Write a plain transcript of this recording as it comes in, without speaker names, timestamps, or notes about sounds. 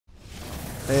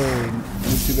Hey,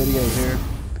 NoobTube 88 here.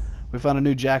 We found a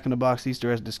new Jack in the Box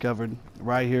Easter egg discovered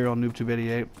right here on NoobTube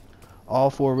 88. All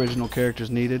 4 original characters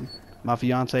needed. My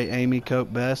fiance Amy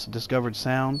Cope Best discovered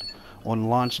sound on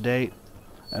launch date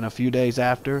and a few days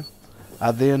after.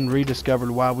 I then rediscovered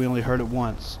why we only heard it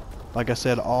once. Like I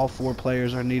said, all 4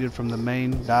 players are needed from the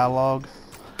main dialogue.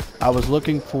 I was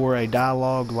looking for a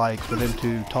dialogue like for them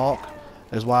to talk,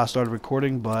 is why I started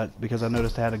recording, but because I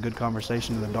noticed I had a good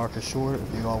conversation in the darkest shore, if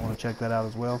you all want to check that out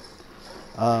as well.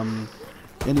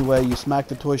 Anyway, you smack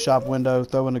the toy shop window,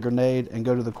 throw in a grenade, and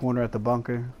go to the corner at the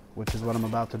bunker, which is what I'm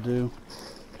about to do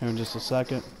here in just a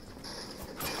second.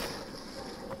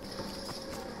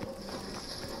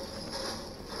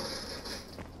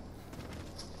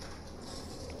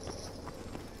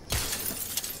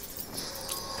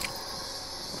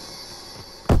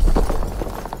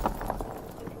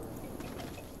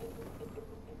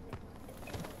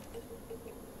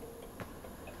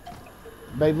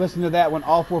 Babe, listen to that when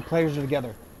all 4 players are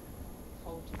together.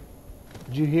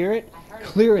 Did you hear it?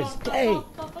 Clear as day.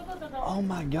 Oh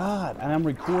my God, and I'm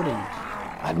recording.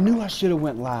 I knew I should have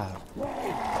went live.